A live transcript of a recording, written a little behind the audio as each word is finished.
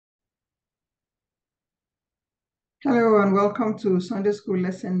Hello and welcome to Sunday School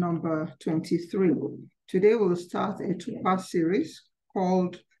lesson number 23. Today we'll start a two-part series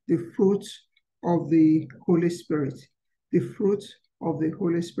called The Fruit of the Holy Spirit. The Fruit of the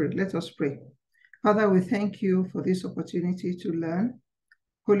Holy Spirit. Let us pray. Father, we thank you for this opportunity to learn.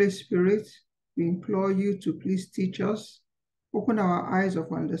 Holy Spirit, we implore you to please teach us, open our eyes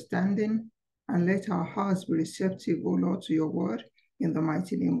of understanding, and let our hearts be receptive, O Lord, to your word in the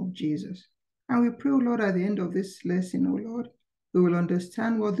mighty name of Jesus. And we pray, O Lord, at the end of this lesson, O Lord, we will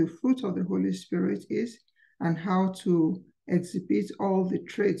understand what the fruit of the Holy Spirit is and how to exhibit all the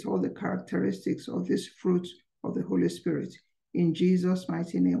traits, all the characteristics of this fruit of the Holy Spirit. In Jesus'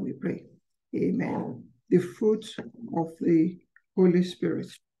 mighty name we pray. Amen. The fruit of the Holy Spirit.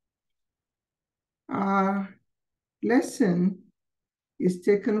 Our lesson is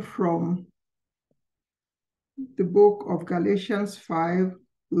taken from the book of Galatians 5.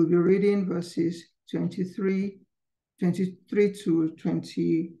 We'll be reading verses 22 to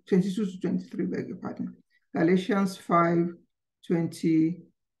 23, beg your pardon. Galatians 5, 22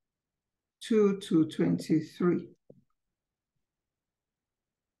 to 23.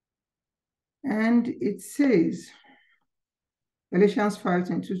 And it says, Galatians 5,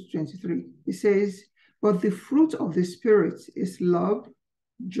 22 to 23, it says, but the fruit of the Spirit is love,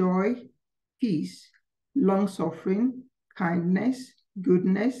 joy, peace, long-suffering, kindness,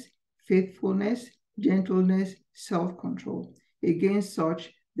 goodness, faithfulness, gentleness, self-control. Against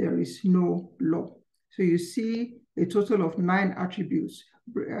such, there is no law. So you see a total of 9 attributes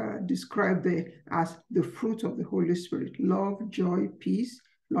described there as the fruit of the Holy Spirit: love, joy, peace,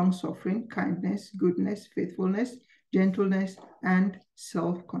 long-suffering, kindness, goodness, faithfulness, gentleness, and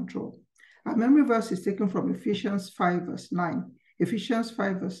self-control. Our memory verse is taken from Ephesians 5, verse 9. Ephesians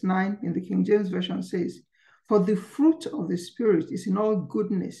 5, verse 9 in the King James Version says, for the fruit of the Spirit is in all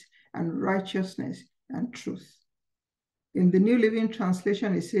goodness and righteousness and truth. In the New Living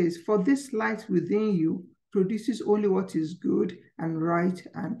Translation, it says, for this light within you produces only what is good and right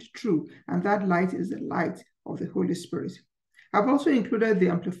and true. And that light is the light of the Holy Spirit. I've also included the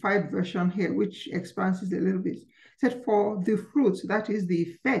Amplified Version here, which expands it a little bit. It said, for the fruit, that is the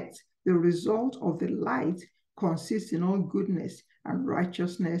effect, the result of the light, consists in all goodness and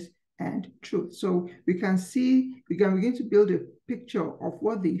righteousness and truth. So we can begin to build a picture of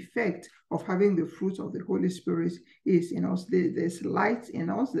what the effect of having the fruit of the Holy Spirit is in us. There's light in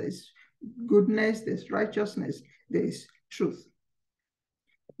us, there's goodness, there's righteousness, there's truth.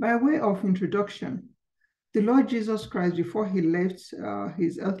 By way of introduction, the Lord Jesus Christ, before he left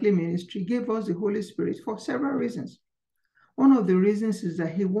his earthly ministry, gave us the Holy Spirit for several reasons. One of the reasons is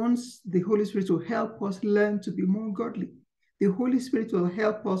that he wants the Holy Spirit to help us learn to be more godly. The Holy Spirit will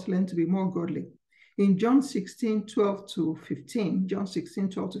help us learn to be more godly. In John 16, 12 to 15, John 16,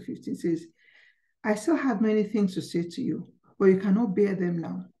 12 to 15 says, I still have many things to say to you, but you cannot bear them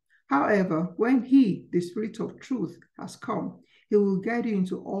now. However, when he, the Spirit of truth, has come, he will guide you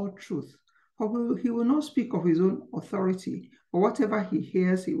into all truth. For he will not speak of his own authority, but whatever he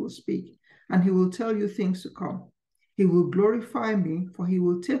hears, he will speak, and he will tell you things to come. He will glorify me, for he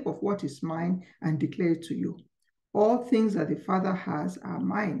will take of what is mine and declare it to you. All things that the Father has are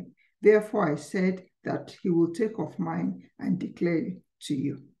mine. Therefore, I said that he will take of mine and declare it to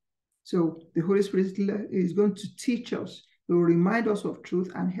you. So the Holy Spirit is going to teach us. He will remind us of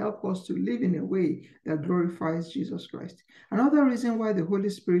truth and help us to live in a way that glorifies Jesus Christ. Another reason why the Holy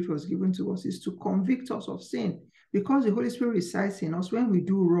Spirit was given to us is to convict us of sin. Because the Holy Spirit resides in us, when we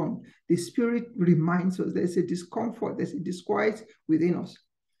do wrong, the Spirit reminds us there's a discomfort, there's a disquiet within us.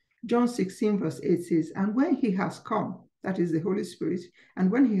 John 16, verse 8 says, and when he has come, that is the Holy Spirit, and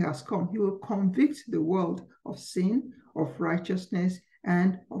when he has come, he will convict the world of sin, of righteousness,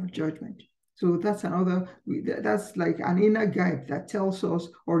 and of judgment. So that's like an inner guide that tells us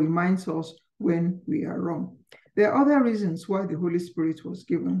or reminds us when we are wrong. There are other reasons why the Holy Spirit was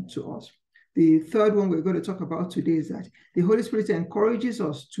given to us. The third one we're going to talk about today is that the Holy Spirit encourages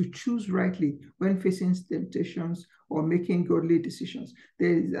us to choose rightly when facing temptations or making godly decisions.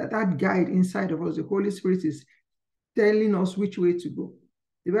 There's that guide inside of us. The Holy Spirit is telling us which way to go.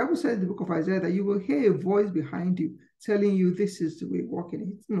 The Bible says in the book of Isaiah that you will hear a voice behind you telling you this is the way, walk in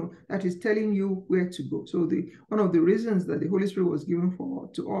it. That is telling you where to go. So one of the reasons that the Holy Spirit was given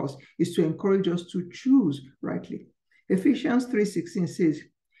to us is to encourage us to choose rightly. Ephesians 3:16 says,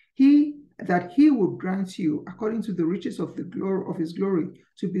 that he will grant you, according to the riches of the glory of his glory,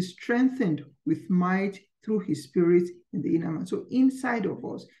 to be strengthened with might through his Spirit in the inner man. So inside of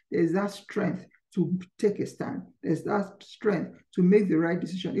us, there's that strength to take a stand. There's that strength to make the right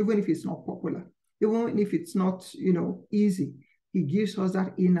decision, even if it's not popular, even if it's not, easy. He gives us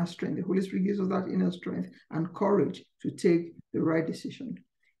that inner strength. The Holy Spirit gives us that inner strength and courage to take the right decision.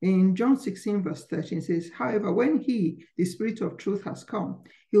 In John 16, verse 13, it says, however, when he, the Spirit of truth, has come,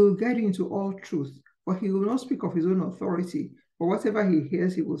 he will guide you into all truth, for he will not speak of his own authority, but whatever he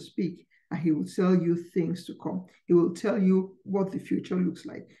hears, he will speak, and he will tell you things to come. He will tell you what the future looks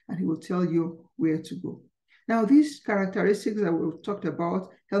like, and he will tell you where to go. Now, these characteristics that we've talked about,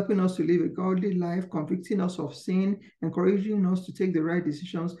 helping us to live a godly life, convicting us of sin, encouraging us to take the right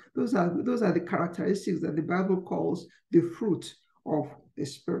decisions, those are the characteristics that the Bible calls the fruit of the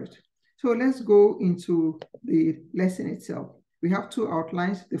Spirit. So let's go into the lesson itself. We have two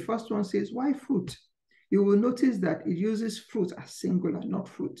outlines. The first one says, why fruit? You will notice that it uses fruit as singular, not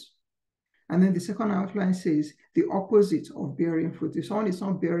fruit. And then the second outline says the opposite of bearing fruit. If someone is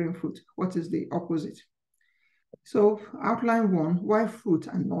not bearing fruit, what is the opposite? So outline one, why fruit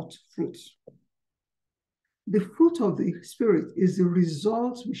and not fruits? The fruit of the Spirit is the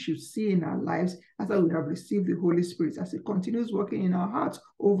result we should see in our lives after we have received the Holy Spirit, as it continues working in our hearts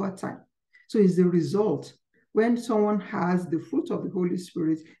over time. So it's the result. When someone has the fruit of the Holy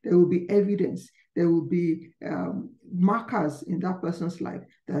Spirit, there will be evidence, there will be markers in that person's life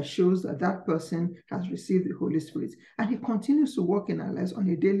that shows that that person has received the Holy Spirit. And he continues to work in our lives on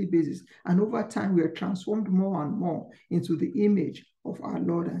a daily basis. And over time, we are transformed more and more into the image of our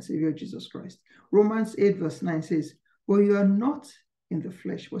Lord and Savior Jesus Christ. Romans 8 verse 9 says, "But you are not in the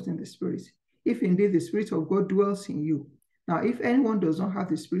flesh, but in the Spirit, if indeed the Spirit of God dwells in you." Now, if anyone does not have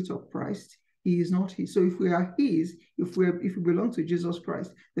the Spirit of Christ, he is not his. So if we are his, if we belong to Jesus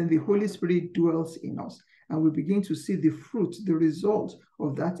Christ, then the Holy Spirit dwells in us, and we begin to see the fruit, the result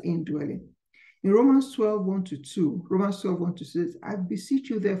of that indwelling. In Romans 12, 1-2, Romans 12, 1-2 says, "I beseech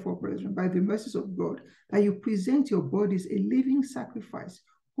you therefore, brethren, by the mercies of God, that you present your bodies a living sacrifice,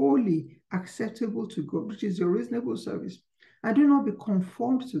 holy, acceptable to God, which is your reasonable service. And do not be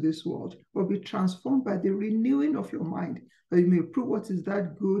conformed to this world, but be transformed by the renewing of your mind, that you may prove what is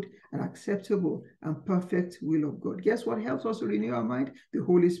that good and acceptable and perfect will of God." Guess what helps us to renew our mind? The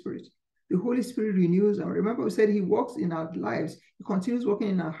Holy Spirit. The Holy Spirit renews our. Remember, we said he works in our lives. He continues working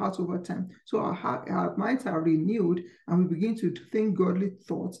in our hearts over time. So our minds are renewed, and we begin to think godly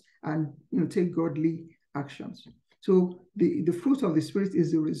thoughts and take godly actions. So the fruit of the Spirit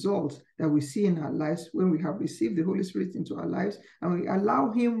is the result that we see in our lives when we have received the Holy Spirit into our lives and we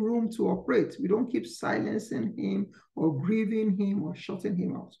allow him room to operate. We don't keep silencing him or grieving him or shutting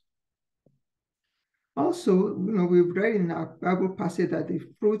him out. Also, we've read in our Bible passage that the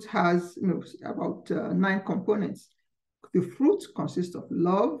fruit has about 9 components. The fruit consists of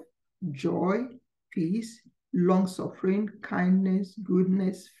love, joy, peace, long-suffering, kindness,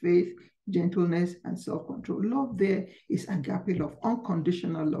 goodness, faith, gentleness, and self-control. Love there is agape love,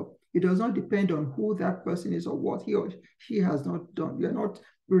 unconditional love. It does not depend on who that person is or what he or she has not done. You're not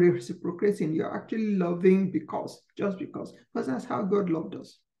reciprocating. You're actually loving just because that's how God loved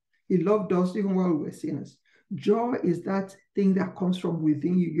us. He loved us even while we were sinners. Joy is that thing that comes from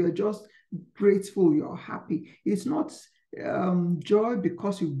within you. You're just grateful. You're happy. It's not joy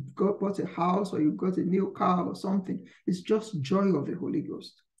because you bought a house or you got a new car or something. It's just joy of the Holy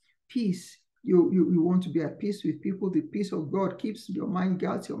Ghost. Peace. You want to be at peace with people. The peace of God keeps your mind,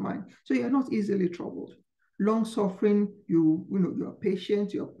 guards your mind. So you're not easily troubled. Long suffing, you're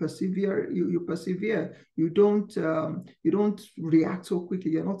patient, you persevere. You don't react so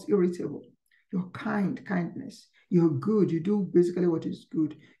quickly. You're not irritable. You're kindness. You're good. You do basically what is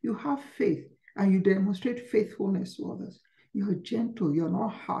good. You have faith, and you demonstrate faithfulness to others. You're gentle. You're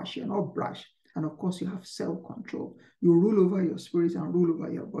not harsh. You're not brash. And of course, you have self-control. You rule over your spirit and rule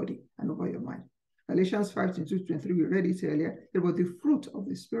over your body and over your mind. Galatians 5:22-23, we read it earlier. But the fruit of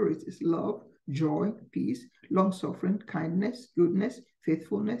the Spirit is love, joy, peace, long-suffering, kindness, goodness,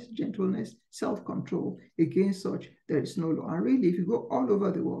 faithfulness, gentleness, self-control. Against such, there is no law. And really, if you go all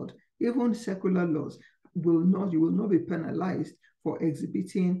over the world, even secular laws, you will not be penalized for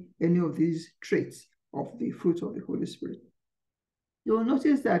exhibiting any of these traits of the fruit of the Holy Spirit. You will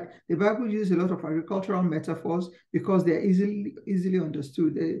notice that the Bible uses a lot of agricultural metaphors because they are easily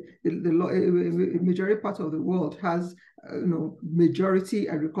understood. The majority part of the world has majority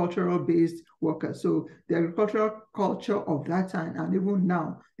agricultural-based workers. So the agricultural culture of that time and even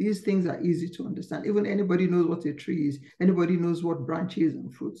now, these things are easy to understand. Even anybody knows what a tree is. Anybody knows what branches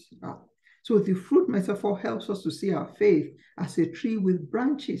and fruits are. So the fruit metaphor helps us to see our faith as a tree with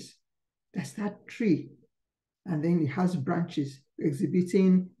branches. That's that tree. And then it has branches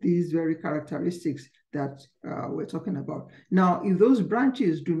exhibiting these very characteristics that we're talking about. Now, if those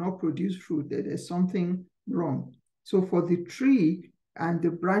branches do not produce fruit, there's something wrong. So for the tree and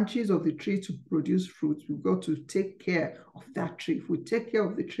the branches of the tree to produce fruit. We've got to take care of that tree. If we take care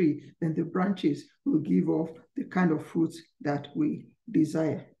of the tree, then the branches will give off the kind of fruit that we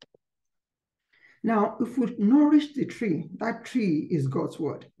desire. Now, if we nourish the tree, that tree is God's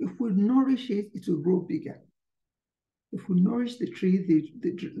word. If we nourish it, it will grow bigger. If we nourish the tree,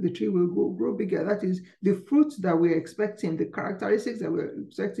 the tree will grow bigger. That is, the fruits that we're expecting, the characteristics that we're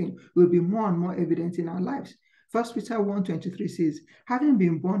expecting will be more and more evident in our lives. 1 Peter 1:23 says, having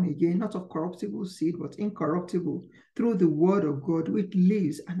been born again, not of corruptible seed, but incorruptible, through the word of God, which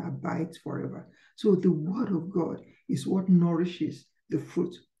lives and abides forever. So the word of God is what nourishes the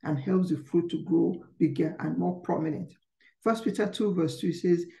fruit and helps the fruit to grow bigger and more prominent. 1 Peter 2:2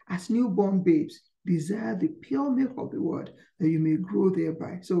 says, as newborn babes, desire the pure milk of the word, that you may grow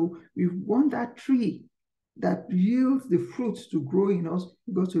thereby. So we want that tree that yields the fruit to grow in us.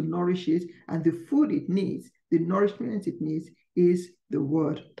 We've got to nourish it, and the food it needs, the nourishment it needs, is the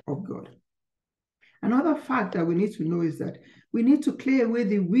word of God. Another fact that we need to know is that we need to clear away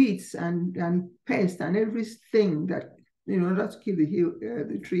the weeds and pests and everything that, in order to keep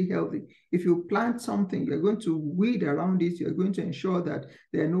the tree healthy. If you plant something, you're going to weed around it. You're going to ensure that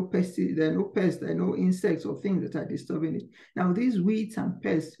there are no pests, there are no insects or things that are disturbing it. Now, these weeds and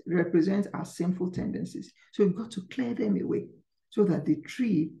pests represent our sinful tendencies. So we've got to clear them away so that the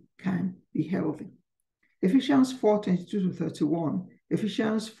tree can be healthy. Ephesians 4:22-31.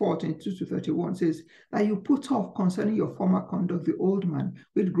 Ephesians 4:22-31 says that you put off concerning your former conduct the old man,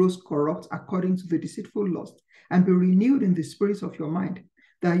 which grows corrupt according to the deceitful lust, and be renewed in the spirit of your mind,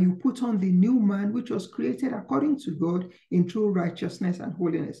 that you put on the new man, which was created according to God in true righteousness and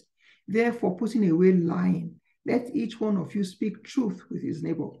holiness. Therefore, putting away lying, let each one of you speak truth with his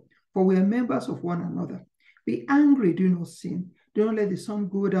neighbor, for we are members of one another. Be angry, do not sin. Do not let the sun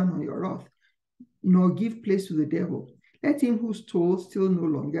go down on your wrath, nor give place to the devil. Let him who stole steal no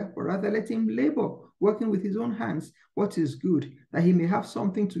longer, but rather let him labor, working with his own hands what is good, that he may have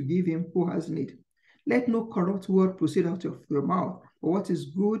something to give him who has need. Let no corrupt word proceed out of your mouth, but what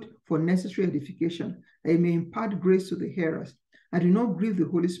is good for necessary edification, that he may impart grace to the hearers. And do not grieve the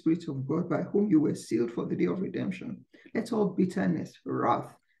Holy Spirit of God, by whom you were sealed for the day of redemption. Let all bitterness,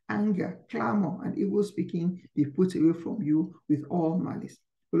 wrath, anger, clamor, and evil speaking be put away from you with all malice.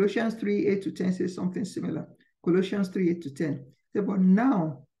 Colossians 3:8-10 says something similar. Colossians 3:8-10 says, but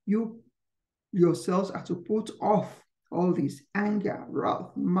now you yourselves are to put off all this anger, wrath,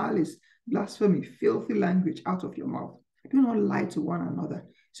 malice, blasphemy, filthy language out of your mouth. Do not lie to one another,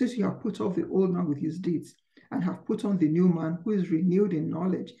 since you have put off the old man with his deeds, and have put on the new man, who is renewed in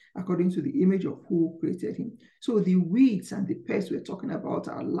knowledge according to the image of who created him. So the weeds and the pests we're talking about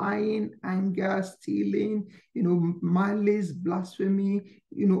are lying, anger, stealing, malice, blasphemy,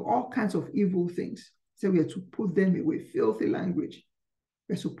 all kinds of evil things. So we are to put them away. Filthy language,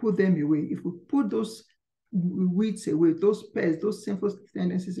 we are to put them away. If we put those weeds away, those pests, those sinful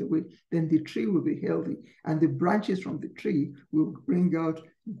tendencies away, then the tree will be healthy, and the branches from the tree will bring out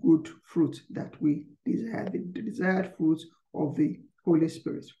good fruit that we desire, the desired fruit of the Holy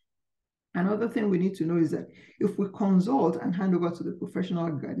Spirit. Another thing we need to know is that if we consult and hand over to the professional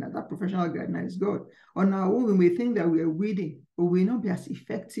gardener, that professional gardener is God. On our own, we may think that we are weeding, but we will not be as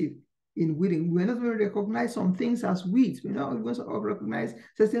effective in weeding. We're not going to recognize some things as weeds. We're not going to recognize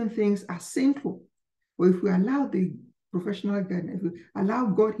certain things as sinful. But if we allow the professional gardener, if we allow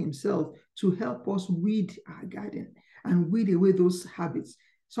God himself to help us weed our garden and weed away those habits,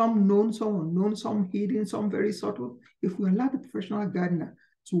 some known, some unknown, some hidden, some very subtle, if we allow the professional gardener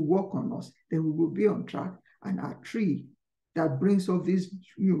to work on us, then we will be on track, and our tree that brings up this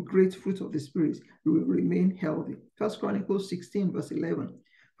great fruit of the Spirit will remain healthy. 1 Chronicles 16:11.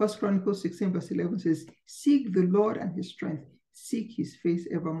 1 Chronicles 16:11 says, seek the Lord and his strength, seek his face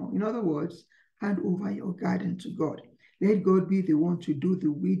evermore. In other words, hand over your garden to God. Let God be the one to do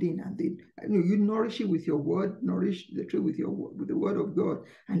the weeding, and you nourish it with your word, nourish the tree with the word of God,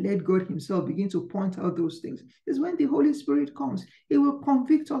 and let God himself begin to point out those things. It's when the Holy Spirit comes, he will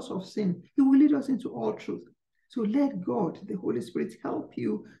convict us of sin. He will lead us into all truth. So let God, the Holy Spirit, help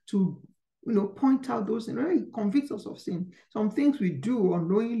you to point out those things. He convicts us of sin. Some things we do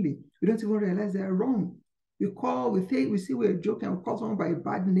unknowingly, we don't even realize they're wrong. We see we're joking, we call someone by a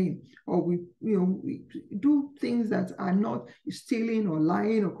bad name, or we do things that are not stealing or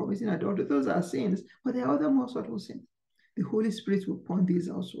lying or committing adultery. Those are sins, but there are other more subtle sins. The Holy Spirit will point these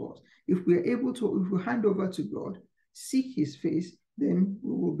out to us. If we hand over to God, seek his face, then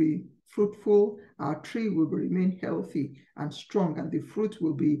we will be fruitful, our tree will remain healthy and strong, and the fruit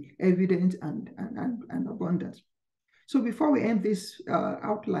will be evident and abundant. So before we end this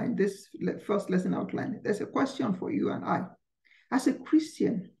outline, this first lesson outline, there's a question for you and I. As a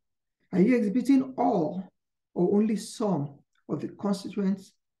Christian, are you exhibiting all or only some of the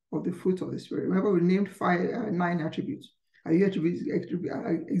constituents of the fruit of the Spirit? Remember, we named 9 attributes. Are you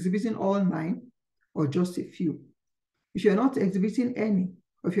exhibiting all 9 or just a few? If you're not exhibiting any,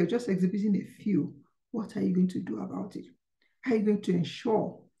 or if you're just exhibiting a few, what are you going to do about it? How are you going to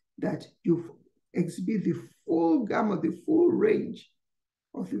ensure that you exhibit the full gamut, the full range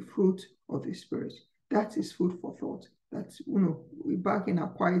of the fruit of the Spirit? That is food for thought. That's, we're back in our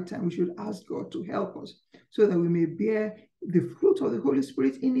quiet time. We should ask God to help us so that we may bear the fruit of the Holy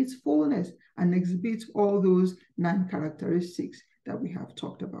Spirit in its fullness and exhibit all those 9 characteristics that we have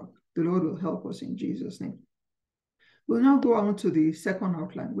talked about. The Lord will help us in Jesus' name. We'll now go on to the second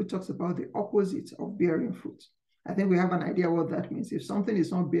outline, which talks about the opposite of bearing fruit. I think we have an idea what that means. If something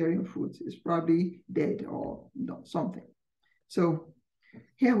is not bearing fruit, it's probably dead or not something. So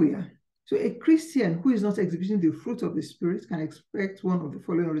here we are. So a Christian who is not exhibiting the fruit of the Spirit can expect one of the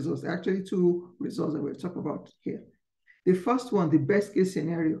following results. There are actually 2 results that we'll talk about here. The first one, the best case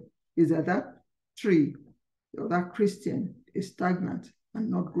scenario, is that that tree or that Christian is stagnant and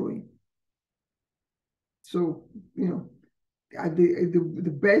not growing. So,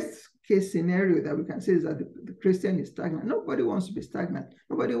 the best case scenario that we can say is that the Christian is stagnant. Nobody wants to be stagnant.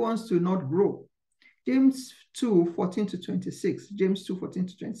 Nobody wants to not grow. James 2:14-26. James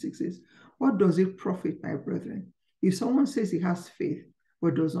 2:14-26 says, "What does it profit, my brethren, if someone says he has faith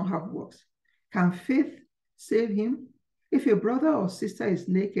but does not have works? Can faith save him? If a brother or sister is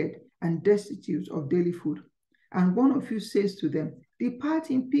naked and destitute of daily food, and one of you says to them, 'Depart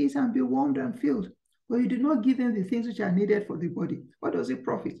in peace and be warmed and filled,' but you do not give them the things which are needed for the body, what does it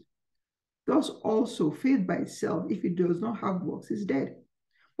profit? Thus also faith by itself, if it does not have works, is dead.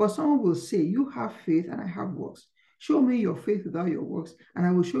 But someone will say, 'You have faith and I have works. Show me your faith without your works, and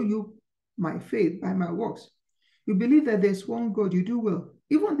I will show you my faith by my works.' You believe that there's one God, you do well.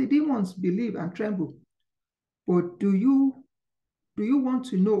 Even the demons believe and tremble. But do you want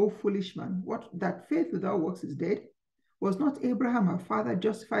to know, O foolish man, that faith without works is dead? Was not Abraham our father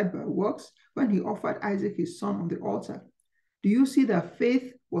justified by works when he offered Isaac his son on the altar? Do you see that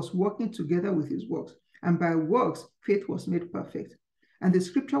faith was working together with his works, and by works faith was made perfect? And the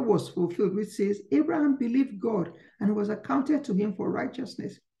scripture was fulfilled, which says, Abraham believed God, and it was accounted to him for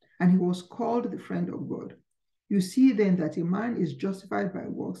righteousness, and he was called the friend of God. You see then that a man is justified by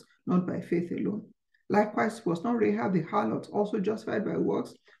works, not by faith alone. Likewise, was not Rahab the harlot also justified by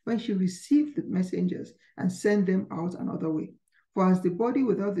works when she received the messengers and sent them out another way? For as the body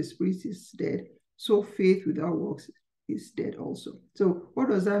without the spirit is dead, so faith without works is dead also." So what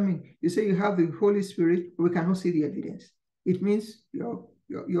does that mean? You say you have the Holy Spirit, but we cannot see the evidence. It means you're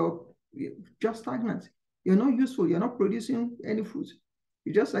just stagnant. You're not useful. You're not producing any fruit.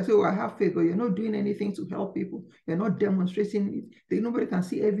 You just like say, "Oh, I have faith," but you're not doing anything to help people. You're not demonstrating it. Nobody can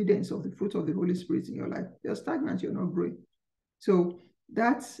see evidence of the fruit of the Holy Spirit in your life. You're stagnant. You're not growing. So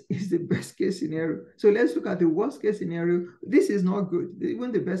that is the best case scenario. So let's look at the worst case scenario. This is not good.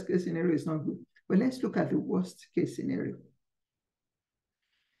 Even the best case scenario is not good. But let's look at the worst case scenario.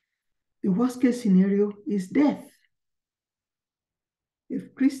 The worst case scenario is death. A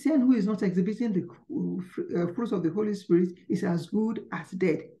Christian who is not exhibiting the fruit of the Holy Spirit is as good as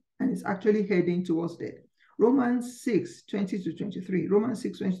dead, and is actually heading towards death. Romans 6:20-23. Romans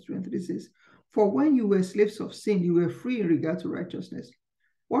 6:20-23 says, "For when you were slaves of sin, you were free in regard to righteousness.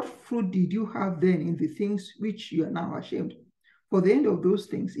 What fruit did you have then in the things which you are now ashamed? For the end of those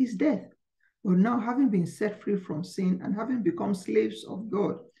things is death. But now, having been set free from sin and having become slaves of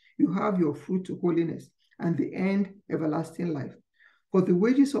God, you have your fruit to holiness, and the end everlasting life. For the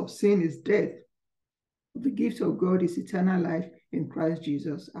wages of sin is death, but the gift of God is eternal life in Christ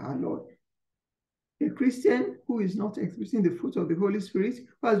Jesus our Lord." A Christian who is not experiencing the fruit of the Holy Spirit,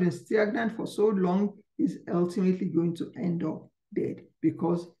 who has been stagnant for so long, is ultimately going to end up dead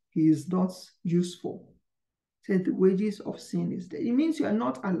because he is not useful. Said the wages of sin is death. It means you are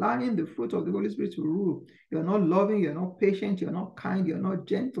not allowing the fruit of the Holy Spirit to rule. You're not loving, you're not patient, you're not kind, you're not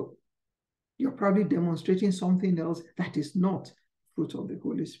gentle. You're probably demonstrating something else that is not fruit of the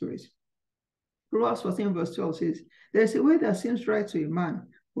Holy Spirit. Proverbs 14:12 says, "There's a way that seems right to a man,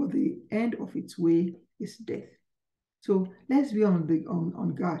 but the end of its way is death." So let's be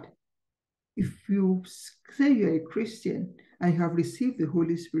on guard. If you say you're a Christian and you have received the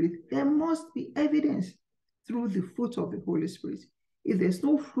Holy Spirit, there must be evidence through the fruit of the Holy Spirit. If there's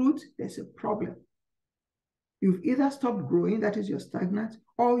no fruit, there's a problem. You've either stopped growing, that is, you're stagnant,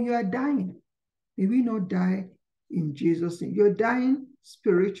 or you are dying. May we not die in Jesus' name. You're dying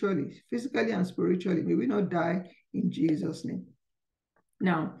spiritually, physically and spiritually. May we not die in Jesus' name.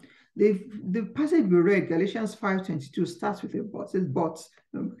 Now, the passage we read, Galatians 5:22, starts with a but. It says, but.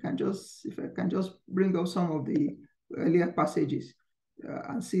 If I can just bring up some of the earlier passages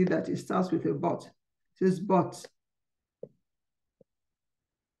and see that it starts with a but. It says, but.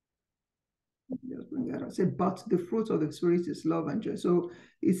 Just bring that up. It said, but the fruit of the Spirit is love and joy. So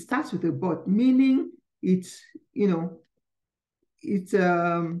it starts with a but, meaning it's, it's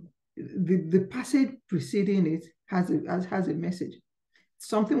the passage preceding it has a message.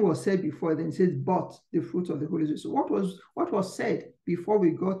 Something was said before, then it says, but the fruit of the Holy Spirit. So what was said before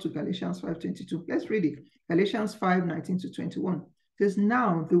we got to Galatians 5:22? Let's read it. Galatians 5:19-21. It says,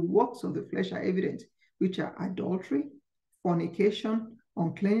 now the works of the flesh are evident, which are adultery, fornication,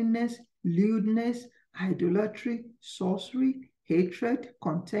 uncleanness, lewdness, idolatry, sorcery, hatred,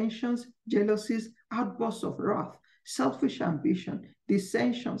 contentions, jealousies, outbursts of wrath, selfish ambition,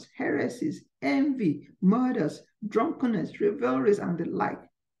 dissensions, heresies, envy, murders, drunkenness, revelries, and the like,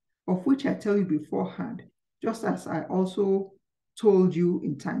 of which I tell you beforehand, just as I also told you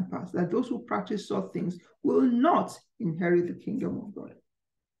in time past, that those who practice such things will not inherit the kingdom of God.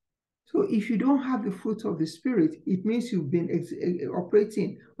 So if you don't have the fruit of the Spirit, it means you've been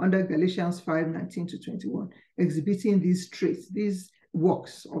operating under Galatians 5:19-21, exhibiting these traits, these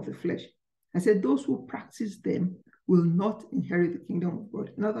works of the flesh. I said those who practice them will not inherit the kingdom of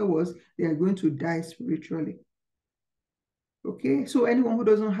God. In other words, they are going to die spiritually. Okay, so anyone who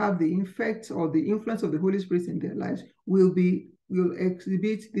doesn't have the effect or the influence of the Holy Spirit in their lives will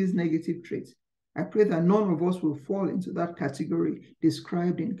exhibit these negative traits. I pray that none of us will fall into that category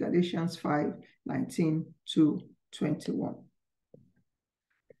described in Galatians 5:19-21.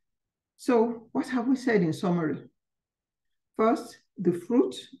 So what have we said in summary? First, the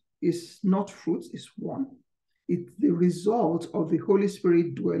fruit is not fruit, it's one. It's the result of the Holy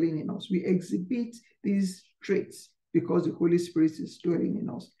Spirit dwelling in us. We exhibit these traits because the Holy Spirit is dwelling in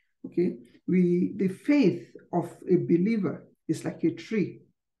us. Okay, the faith of a believer is like a tree,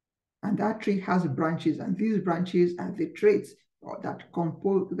 and that tree has branches, and these branches are the traits that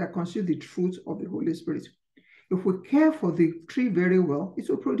constitute the fruit of the Holy Spirit. If we care for the tree very well, it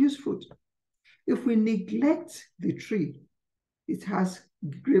will produce fruit. If we neglect the tree, it has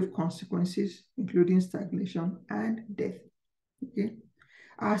grave consequences, including stagnation and death. Okay,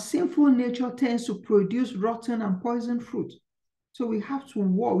 our sinful nature tends to produce rotten and poisoned fruit. So we have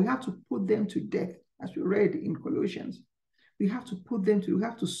to put them to death, as we read in Colossians. We have to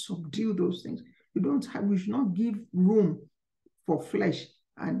subdue those things. We should not give room for flesh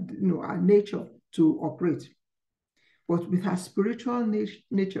and our nature to operate. But with our spiritual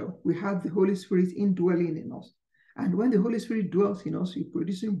nature, we have the Holy Spirit indwelling in us. And when the Holy Spirit dwells in us, we're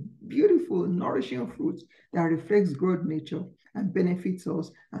producing beautiful, nourishing fruits that reflects God's nature and benefits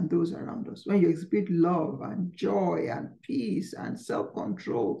us and those around us. When you exhibit love and joy and peace and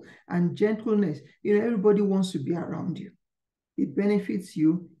self-control and gentleness, everybody wants to be around you. It benefits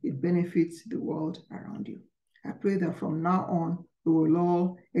you, it benefits the world around you. I pray that from now on, we will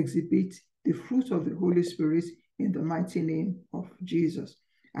all exhibit the fruit of the Holy Spirit in the mighty name of Jesus,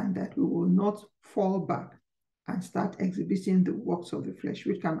 and that we will not fall back and start exhibiting the works of the flesh,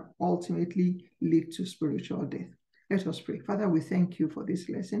 which can ultimately lead to spiritual death. Let us pray. Father, we thank you for this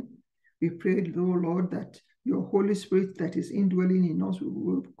lesson. We pray, Lord, that your Holy Spirit that is indwelling in us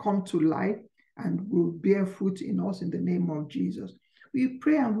will come to life and will bear fruit in us in the name of Jesus. We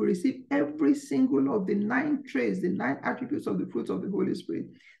pray and we receive every single of the 9 traits, the 9 attributes of the fruit of the Holy Spirit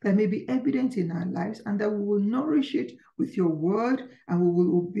that may be evident in our lives, and that we will nourish it with your word, and we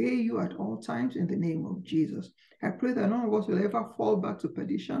will obey you at all times in the name of Jesus. I pray that none of us will ever fall back to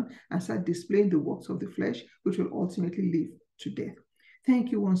perdition and start displaying the works of the flesh, which will ultimately lead to death.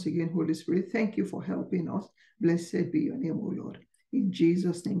 Thank you once again, Holy Spirit. Thank you for helping us. Blessed be your name, O Lord. In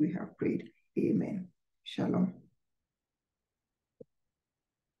Jesus' name we have prayed. Amen. Shalom.